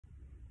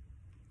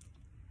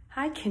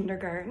Hi,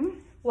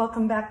 kindergarten.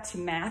 Welcome back to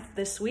math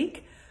this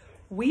week.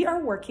 We are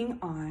working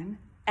on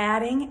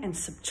adding and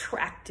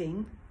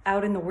subtracting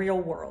out in the real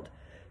world.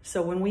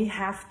 So when we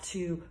have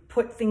to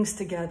put things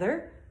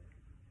together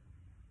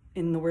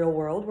in the real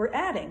world, we're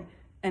adding.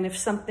 And if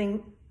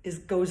something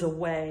goes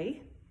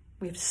away,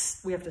 we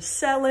have to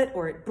sell it,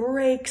 or it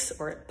breaks,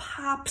 or it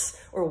pops,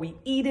 or we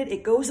eat it,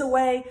 it goes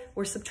away,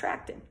 we're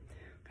subtracting.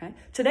 Okay?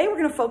 Today we're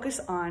going to focus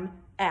on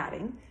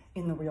adding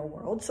in the real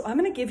world. So I'm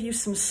going to give you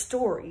some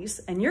stories,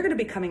 and you're going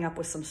to be coming up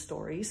with some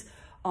stories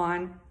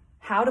on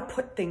how to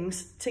put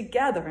things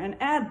together and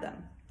add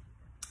them.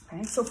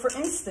 Okay? So for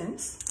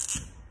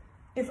instance,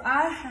 if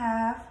I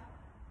have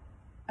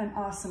an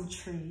awesome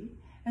tree,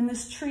 and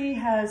this tree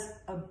has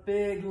a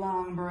big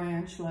long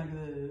branch like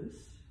this,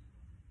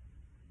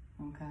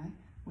 okay,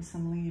 with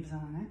some leaves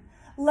on it.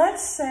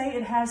 Let's say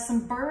it has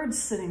some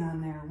birds sitting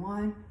on there.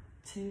 1,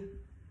 2,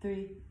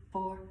 3,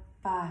 4,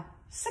 5,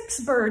 6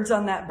 birds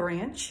on that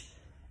branch.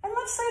 And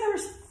let's say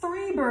there's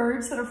 3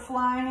 birds that are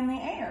flying in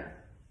the air.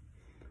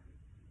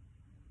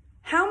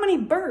 How many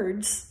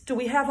birds do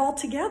we have all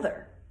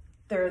together?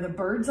 There are the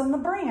birds on the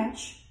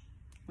branch.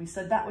 We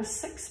said that was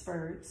 6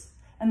 birds.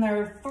 And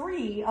there are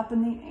 3 up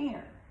in the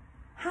air.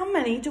 How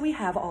many do we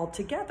have all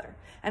together?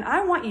 And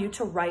I want you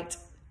to write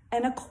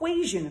an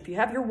equation. If you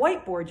have your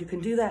whiteboard, you can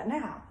do that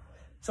now.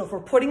 So if we're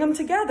putting them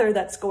together,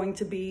 that's going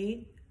to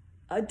be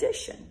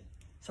addition.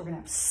 So we're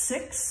going to have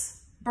 6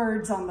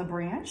 birds on the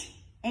branch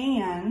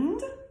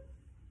and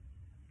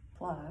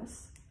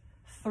plus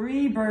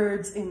 3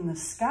 birds in the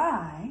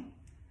sky.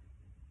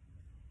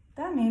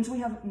 That means we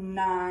have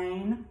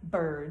 9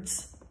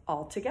 birds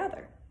all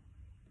together.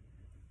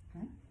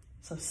 Okay?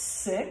 So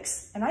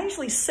 6, and I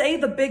usually say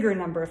the bigger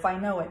number if I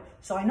know it.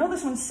 So I know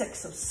this one's 6,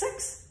 so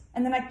 6,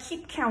 and then I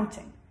keep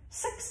counting.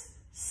 6,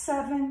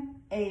 7,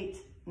 8,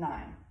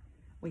 9.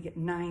 We get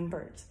 9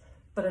 birds.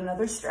 But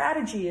another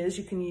strategy is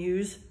you can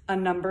use a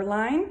number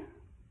line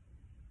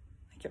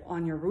like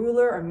on your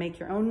ruler, or make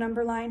your own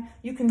number line.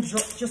 You can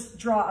just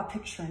draw a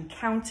picture and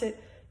count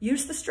it.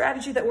 Use the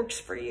strategy that works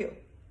for you.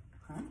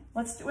 Okay.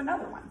 Let's do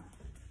another one.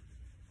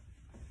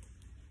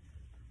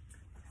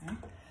 Okay.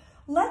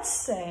 Let's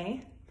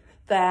say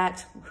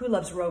that, who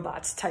loves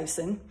robots?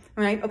 Tyson,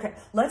 right? Okay,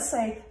 let's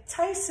say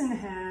Tyson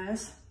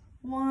has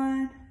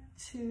 1,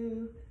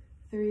 2,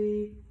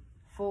 3,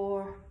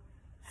 4,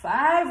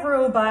 5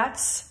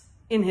 robots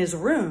in his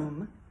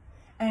room,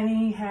 and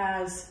he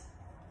has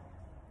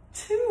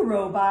 2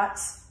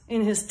 robots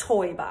in his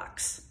toy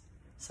box.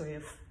 So we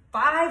have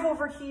 5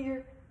 over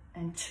here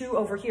and 2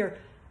 over here.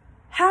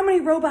 How many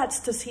robots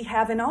does he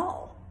have in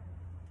all?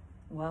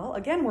 Well,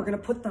 again, we're going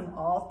to put them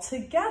all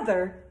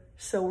together,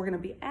 so we're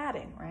going to be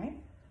adding, right?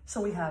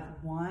 So we have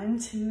 1,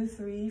 2,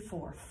 3,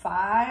 4,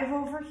 5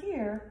 over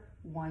here,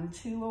 1,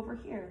 2 over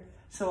here.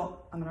 So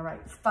I'm going to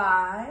write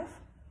 5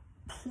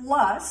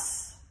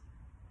 plus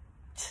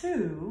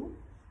 2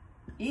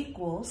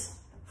 equals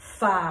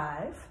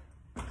 5,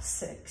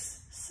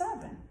 6,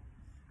 7.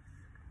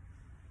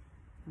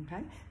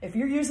 Okay? If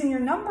you're using your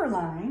number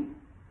line,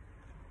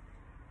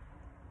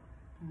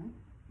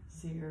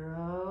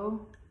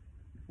 0,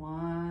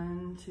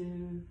 1,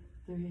 2,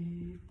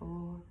 3,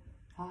 4,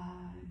 5,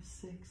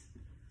 6,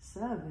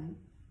 7,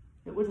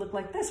 it would look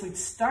like this. We'd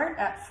start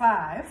at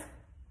 5,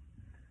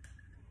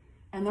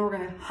 and then we're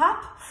going to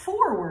hop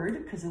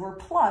forward, because we're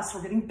plus,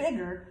 we're getting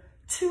bigger,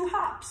 2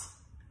 hops.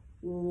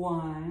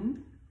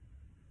 1,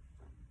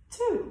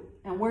 2.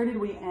 And where did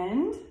we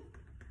end?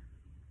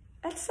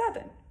 At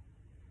 7.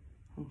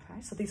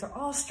 Okay, so these are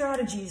all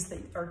strategies that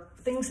are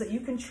things that you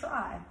can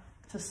try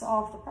to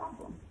solve the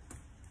problem.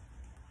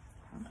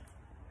 Okay.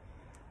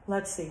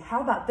 Let's see,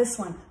 how about this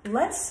one?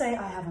 Let's say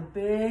I have a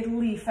big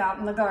leaf out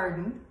in the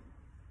garden.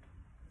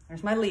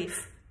 There's my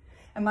leaf.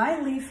 And my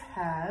leaf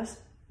has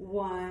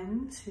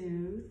 1,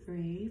 2,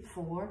 3,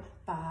 4,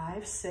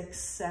 5, 6,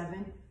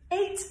 7,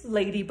 8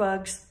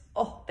 ladybugs.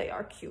 Oh, they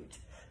are cute.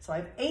 So I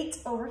have 8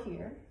 over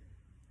here.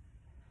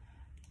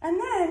 And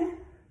then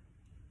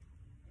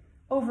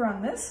over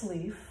on this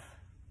leaf,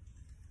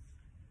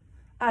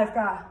 I've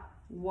got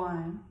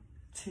 1,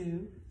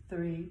 2,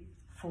 3,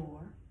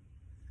 4,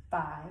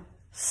 5,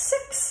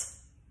 6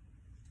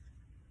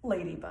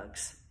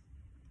 ladybugs.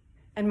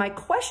 And my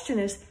question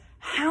is,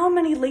 how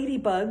many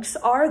ladybugs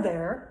are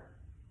there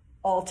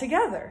all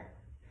together?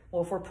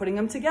 Well, if we're putting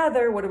them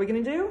together, what are we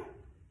going to do?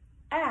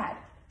 Add.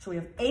 So we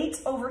have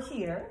 8 over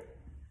here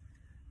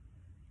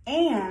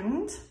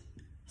and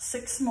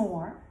 6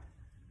 more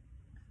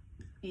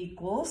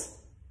equals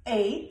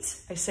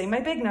 8. I say my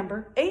big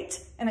number, 8,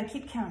 and I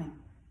keep counting.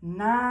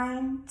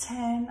 9,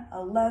 10,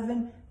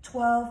 11,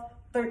 12,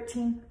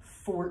 13,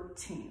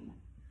 14.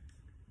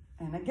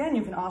 And again,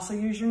 you can also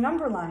use your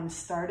number line.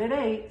 Start at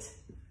 8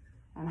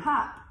 and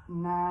hop.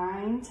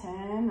 9,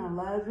 10,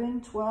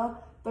 11, 12,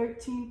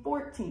 13,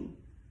 14.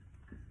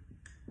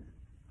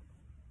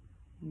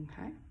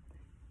 Okay.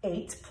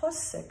 8 plus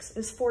 6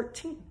 is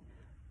 14.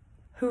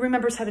 Who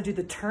remembers how to do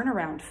the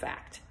turnaround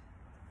fact?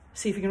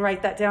 See if you can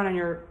write that down on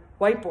your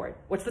whiteboard.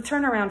 What's the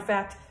turnaround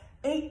fact?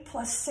 8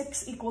 plus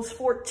 6 equals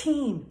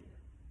 14.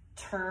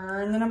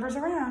 turn the numbers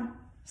around.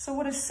 So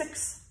what is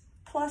 6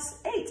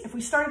 plus 8? If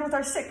we started with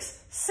our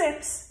 6,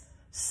 6,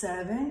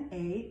 7,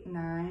 8,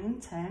 9,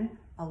 10,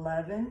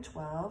 11,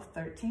 12,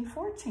 13,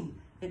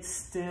 14. It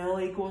still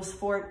equals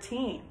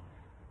 14.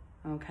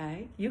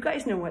 Okay, you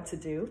guys know what to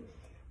do.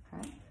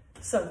 Okay.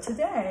 So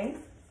today,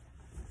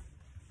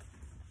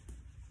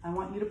 I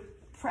want you to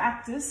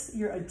practice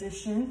your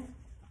addition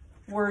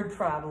word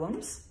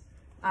problems.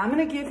 I'm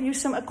going to give you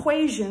some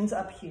equations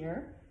up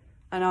here.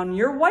 And on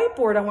your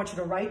whiteboard, I want you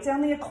to write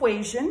down the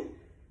equation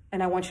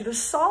and I want you to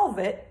solve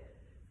it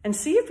and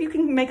see if you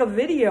can make a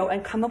video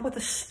and come up with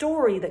a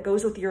story that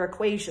goes with your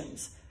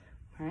equations.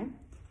 Okay?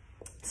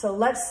 So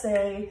let's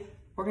say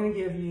we're going to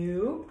give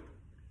you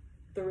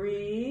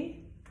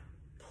 3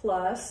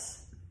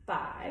 plus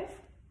 5.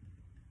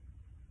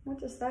 What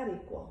does that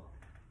equal?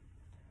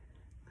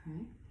 Okay.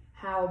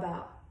 How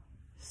about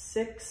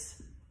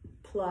 6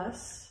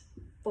 plus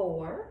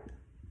 4?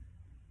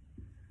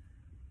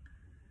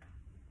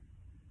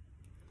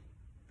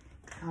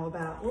 How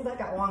about, oh, that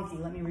got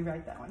wonky. Let me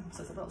rewrite that one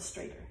so it's a little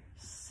straighter.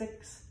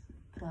 6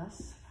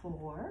 plus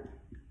 4.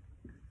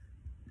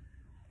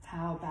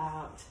 How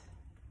about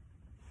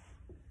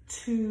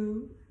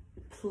 2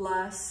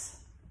 plus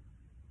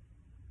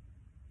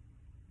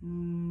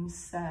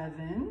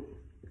 7?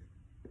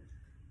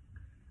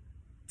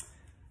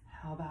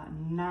 How about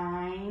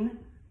 9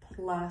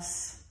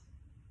 plus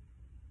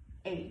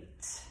 8?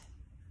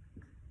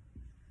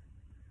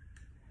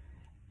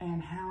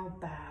 And how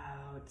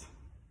about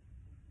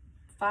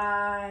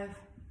 5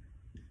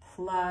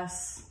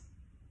 plus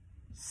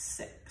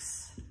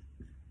 6?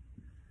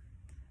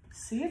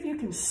 See if you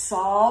can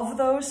solve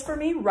those for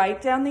me.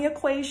 Write down the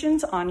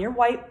equations on your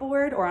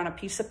whiteboard or on a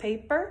piece of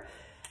paper.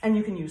 And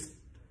you can use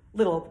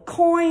little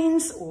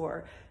coins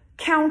or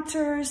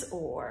counters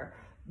or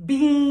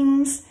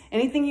beans,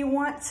 anything you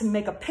want to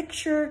make a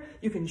picture.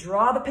 You can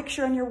draw the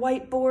picture on your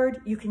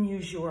whiteboard. You can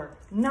use your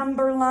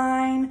number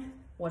line,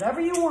 whatever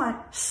you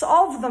want.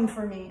 Solve them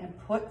for me and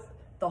put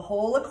the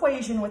whole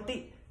equation with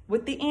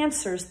the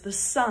answers, the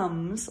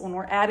sums. When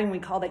we're adding, we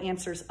call the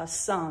answers a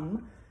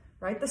sum.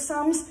 Write the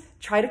sums,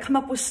 try to come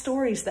up with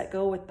stories that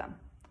go with them,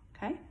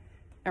 okay?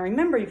 And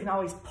remember, you can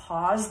always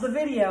pause the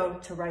video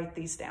to write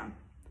these down.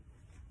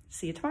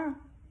 See you tomorrow.